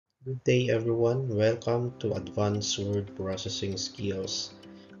Good day everyone, welcome to Advanced Word Processing Skills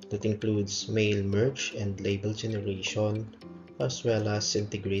that includes mail merge and label generation as well as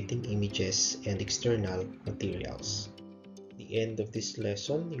integrating images and external materials. At the end of this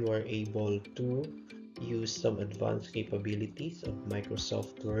lesson, you are able to use some advanced capabilities of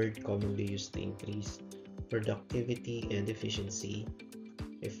Microsoft Word commonly used to increase productivity and efficiency,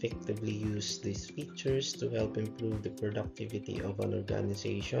 effectively use these features to help improve the productivity of an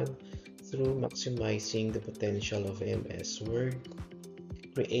organization through maximizing the potential of MS Word,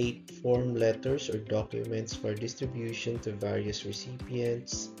 create form letters or documents for distribution to various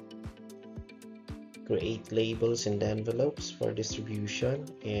recipients, create labels and envelopes for distribution,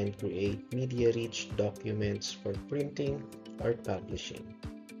 and create media-rich documents for printing or publishing.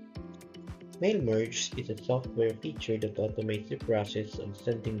 MailMerge is a software feature that automates the process of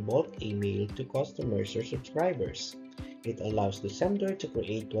sending bulk email to customers or subscribers. It allows the sender to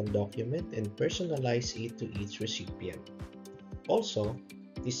create one document and personalize it to each recipient. Also,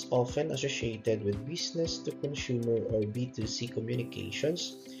 it is often associated with business to consumer or B2C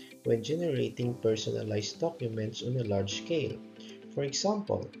communications when generating personalized documents on a large scale. For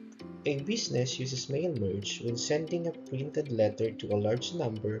example, a business uses MailMerge when sending a printed letter to a large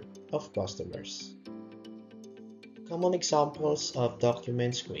number of customers. Common examples of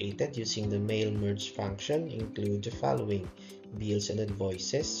documents created using the MailMerge function include the following: bills and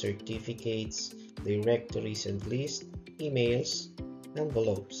invoices, certificates, directories and lists, emails,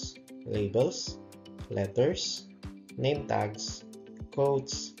 envelopes, labels, letters, name tags,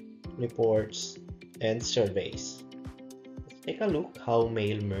 codes, reports, and surveys. Let's take a look how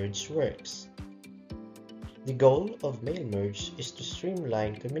MailMerge works. The goal of MailMerge is to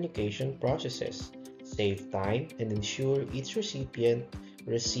streamline communication processes, save time, and ensure each recipient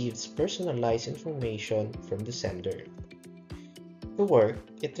receives personalized information from the sender. To work,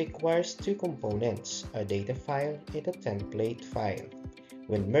 it requires two components, a data file and a template file.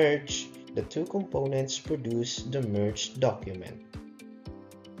 When merged, the two components produce the merged document.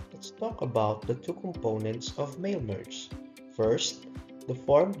 Let's talk about the two components of MailMerge. First, the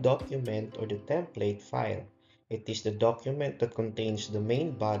form document or the template file. It is the document that contains the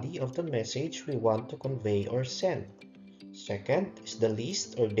main body of the message we want to convey or send. Second is the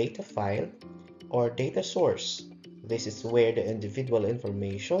list or data file or data source. This is where the individual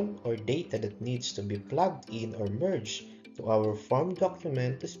information or data that needs to be plugged in or merged to our form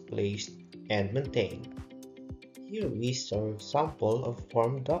document is placed and maintained. Here is our example of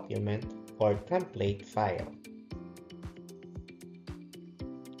form document or template file.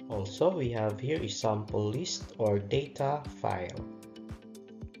 Also, we have here a sample list or data file.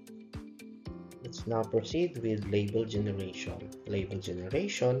 Let's now proceed with label generation. Label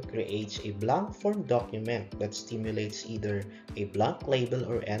generation creates a blank form document that stimulates either a blank label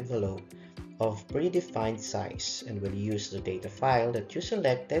or envelope of predefined size and will use the data file that you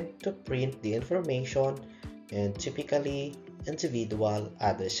selected to print the information and typically individual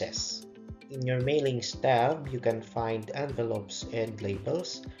addresses. In your mailings tab, you can find envelopes and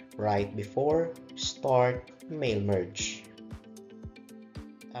labels right before Start Mail Merge.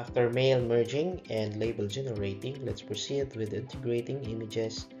 After mail merging and label generating, let's proceed with integrating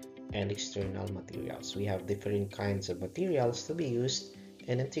images and external materials. We have different kinds of materials to be used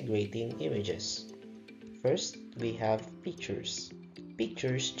in integrating images. First, we have pictures.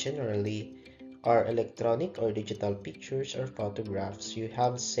 Pictures generally are electronic or digital pictures or photographs you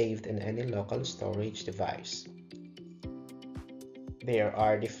have saved in any local storage device. There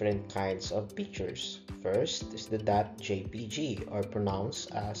are different kinds of pictures. First is the .jpg, or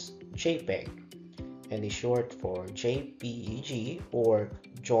pronounced as JPEG, and is short for JPEG or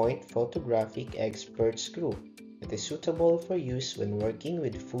Joint Photographic Experts Group. It is suitable for use when working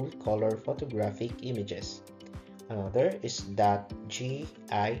with full-color photographic images. Another is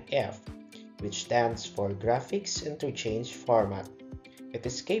 .gif, which stands for Graphics Interchange Format. It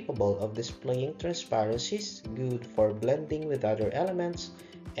is capable of displaying transparencies, good for blending with other elements,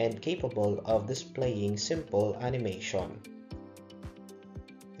 and capable of displaying simple animation.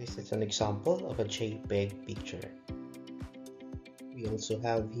 This is an example of a JPEG picture. We also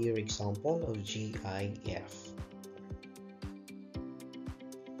have here example of GIF.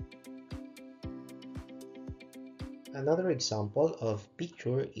 Another example of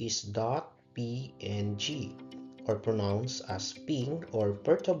picture is .png, or pronounced as PNG or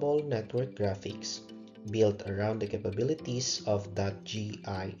Portable Network Graphics, built around the capabilities of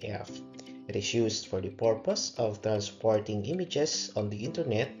 .gif. It is used for the purpose of transporting images on the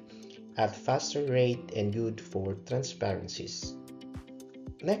internet at faster rate and good for transparencies.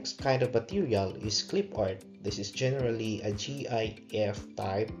 Next kind of material is clip art. This is generally a GIF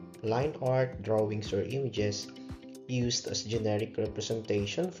type, line art, drawings, or images used as generic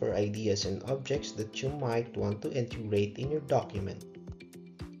representation for ideas and objects that you might want to integrate in your document.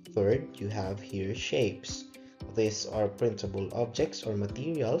 Third, you have here shapes. These are printable objects or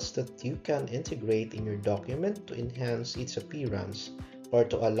materials that you can integrate in your document to enhance its appearance or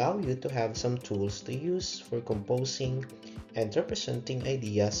to allow you to have some tools to use for composing and representing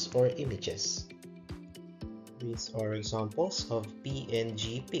ideas or images. These are examples of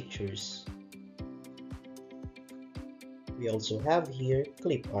PNG pictures. We also have here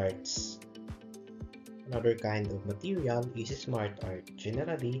clip arts. Another kind of material is smart art.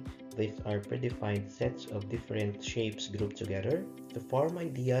 Generally, these are predefined sets of different shapes grouped together to form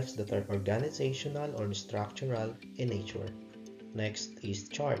ideas that are organizational or structural in nature. Next is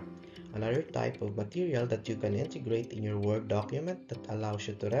chart, another type of material that you can integrate in your Word document that allows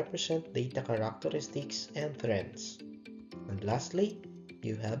you to represent data characteristics and trends. And lastly,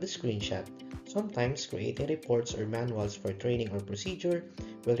 you have a screenshot. Sometimes creating reports or manuals for training or procedure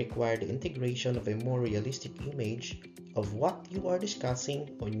will require the integration of a more realistic image of what you are discussing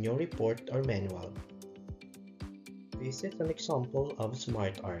on your report or manual. This is an example of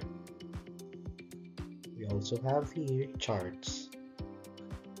smart art. We also have here charts.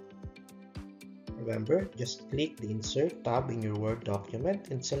 Remember, just click the Insert tab in your Word document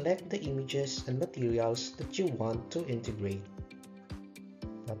and select the images and materials that you want to integrate.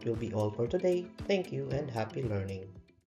 That will be all for today. Thank you and happy learning.